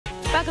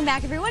Welcome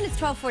back, everyone. It's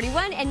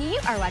 12:41, and you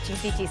are watching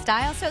CT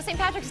Style. So St.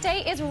 Patrick's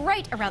Day is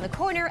right around the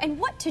corner, and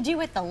what to do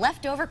with the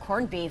leftover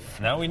corned beef?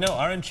 Now we know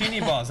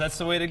arancini balls. That's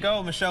the way to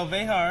go. Michel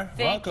Vejar, welcome.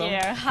 Thank you.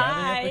 Hi.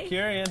 Traveling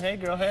Epicurean. Hey,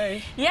 girl.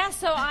 Hey. Yeah,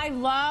 so I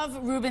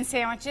love Reuben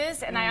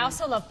sandwiches, and I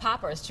also love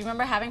poppers. Do you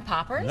remember having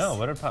poppers? No,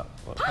 what are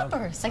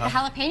Poppers, like the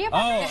jalapeno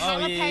poppers?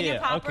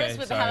 Jalapeno poppers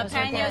with the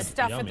jalapeno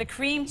stuffed with the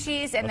cream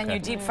cheese, and then you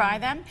deep fry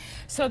them.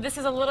 So this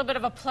is a little bit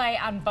of a play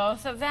on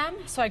both of them.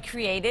 So I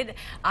created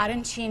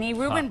Arancini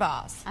Reuben balls.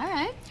 All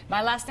right.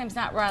 My last name's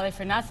not Riley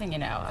for nothing, you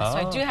know. So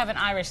I do have an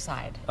Irish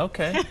side.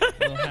 Okay.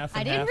 Half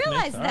I didn't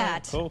realize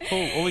that. Right, cool,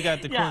 cool. Well, we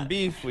got the corned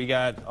beef. We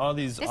got all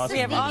these awesome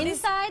This is the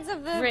insides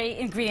of the... Great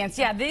ingredients.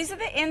 Yeah, these are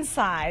the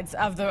insides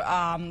of the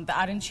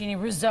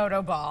arancini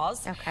risotto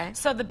balls. Okay.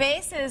 So the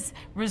base is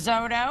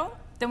risotto.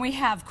 Then we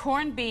have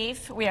corned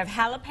beef, we have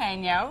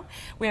jalapeno,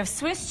 we have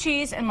Swiss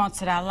cheese and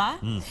mozzarella,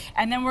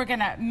 and then we're going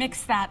to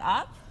mix that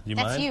up.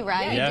 That's you,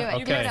 right? Yeah, you do it.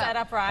 You mix that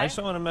up, right? I just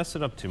don't want to mess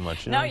it up too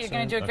much. No, you're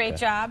going to do a great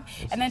job.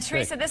 And then,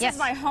 Teresa, this is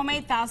my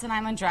homemade Thousand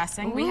Island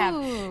dressing. We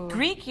have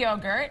Greek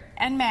yogurt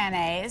and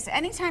mayonnaise.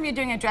 Anytime you're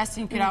doing a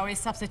dressing, you could always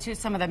substitute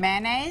some of the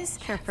mayonnaise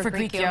for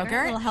Greek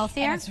yogurt. A little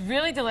healthier. And it's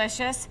really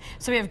delicious.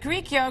 So we have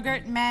Greek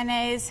yogurt,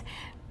 mayonnaise,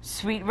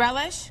 sweet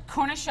relish,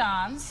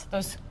 cornichons,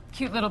 those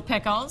cute little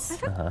pickles.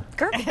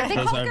 Gherkins? Are they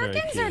called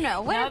gherkins or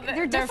no?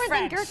 They're different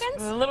than gherkins?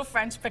 The little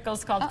French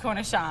pickles called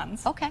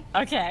cornichons. Okay.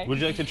 Okay. Would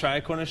you like to try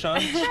a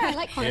cornichon? Sure, I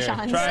like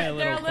cornichons.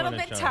 They're a little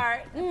bit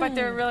tart, but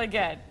they're really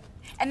good.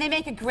 And they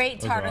make a great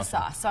tartar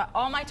sauce. So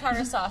all my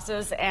tartar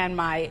sauces and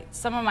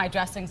some of my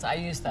dressings, I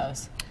use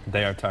those.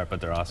 They are tart,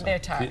 but they're awesome. They're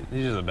tart.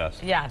 These are the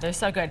best. Yeah, they're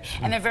so good.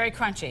 And they're very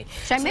crunchy.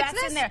 Should I mix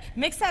that's this? In there.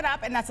 Mix that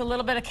up, and that's a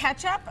little bit of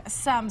ketchup,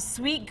 some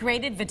sweet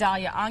grated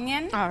Vidalia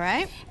onion. All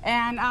right.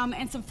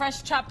 And some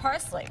fresh chopped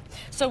parsley.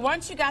 So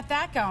once you got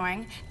that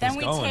going, then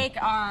we take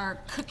our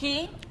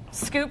cookie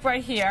scoop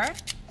right here,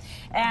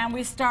 and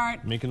we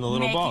start making the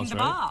little balls,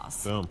 right?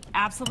 Boom.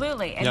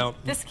 Absolutely. And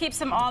this keeps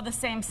them all the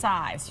same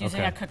size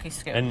using a cookie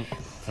scoop. And,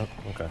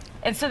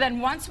 and so then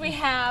once we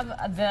have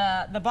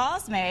the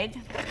balls made,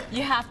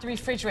 you have to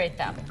refrigerate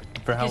them.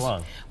 For how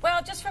long?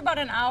 Well, just for about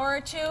an hour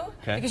or two,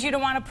 because you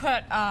don't want to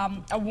put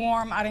a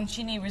warm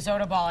arancini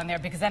risotto ball in there,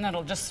 because then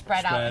it'll just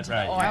spread out into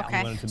the oil. Yeah.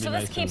 Okay. So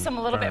this keeps them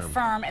a little bit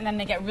firm, and then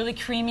they get really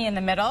creamy in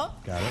the middle.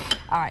 Got it.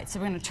 All right, so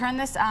we're going to turn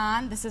this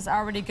on. This is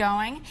already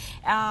going.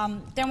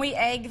 Then we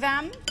egg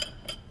them.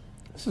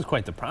 This is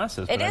quite the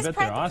process. It is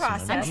quite the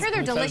process. I'm sure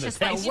they're delicious,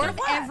 though. Worth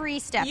every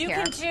step here. You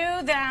can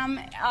do them,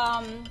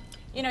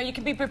 you know, you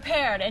can be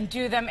prepared and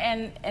do them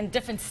in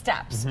different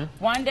steps.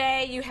 One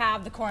day you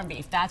have the corned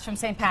beef. That's from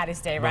St.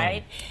 Patty's Day,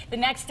 right? The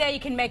next day you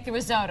can make the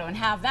risotto and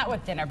have that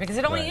with dinner, because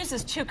it only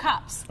uses 2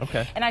 cups.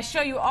 Okay. And I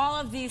show you all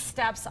of these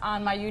steps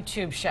on my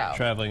YouTube show.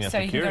 Traveling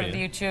Epicurean. So you can go to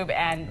the YouTube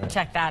and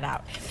check that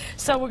out.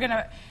 So we're going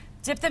to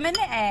dip them in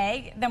the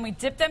egg, then we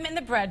dip them in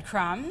the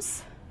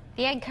breadcrumbs.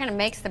 The egg kind of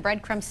makes the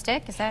breadcrumb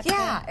stick, is that?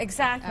 Yeah,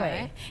 exactly.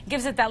 Right.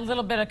 Gives it that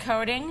little bit of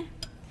coating,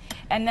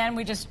 and then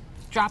we just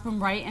drop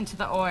them right into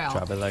the oil.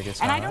 Drop it like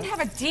it's And hot. I don't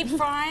have a deep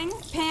frying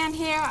pan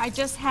here. I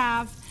just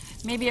have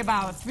maybe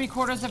about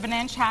 3/4 of an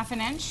inch, half an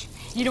inch.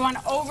 You don't want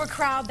to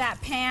overcrowd that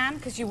pan,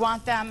 because you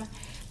want them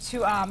to,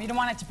 you don't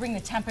want it to bring the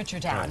temperature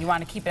down. You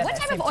want to keep it at What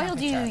that type same of oil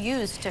do you temperature.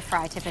 use to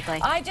fry typically?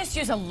 I just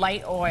use a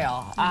light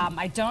oil.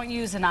 I don't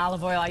use an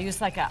olive oil. I use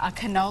like a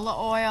canola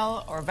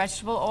oil or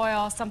vegetable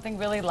oil, something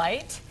really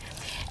light.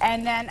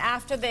 And then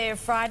after they're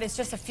fried, it's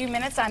just a few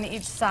minutes on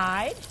each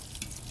side.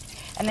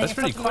 And then That's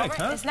pretty quick,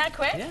 huh? Isn't that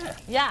quick? Yeah.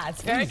 Yeah,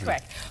 it's very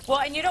quick. Well,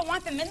 and you don't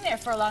want them in there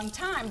for a long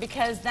time,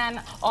 because then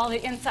all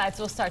the insides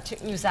will start to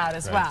ooze out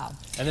as well.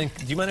 And then,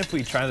 do you mind if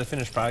we try the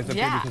finished product up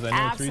here? Because I know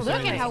absolutely.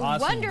 Teresa Look at how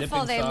awesome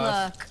wonderful they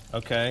sauce.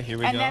 look. Okay, here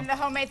we go. And then the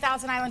homemade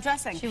Thousand Island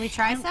dressing. Should we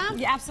try some?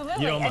 Yeah,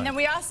 absolutely. And then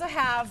we also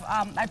have,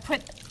 I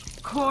put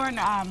corn,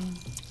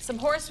 some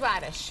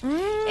horseradish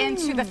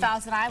into the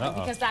Thousand Island,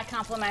 because that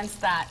complements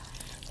that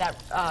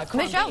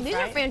corned Michelle, beef, these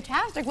are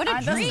fantastic. What a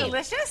Aren't treat. those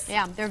delicious?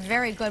 Yeah, they're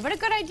very good. What a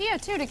good idea,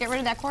 too, to get rid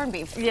of that corned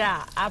beef.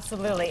 Yeah,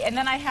 absolutely. And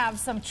then I have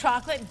some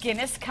chocolate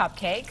Guinness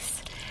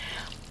cupcakes.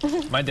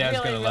 My dad's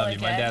really, going to love really you.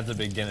 good. My dad's a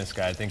big Guinness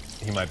guy. I think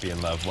he might be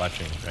in love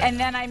watching. Right? And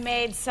then I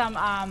made some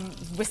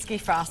whiskey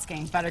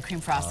frosting,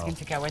 buttercream frosting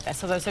to go with it.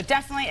 So those are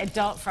definitely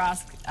adult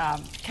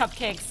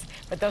cupcakes,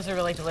 but those are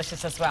really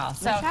delicious as well.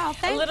 So Michelle,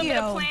 a little bit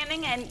of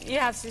planning, and you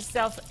have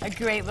yourself a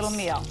great little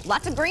meal.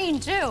 Lots of green,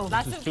 too.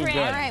 Lots of green.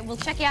 All right, we'll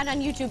check you out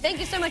on YouTube. Thank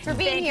you so much for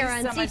being here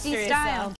on CT Style.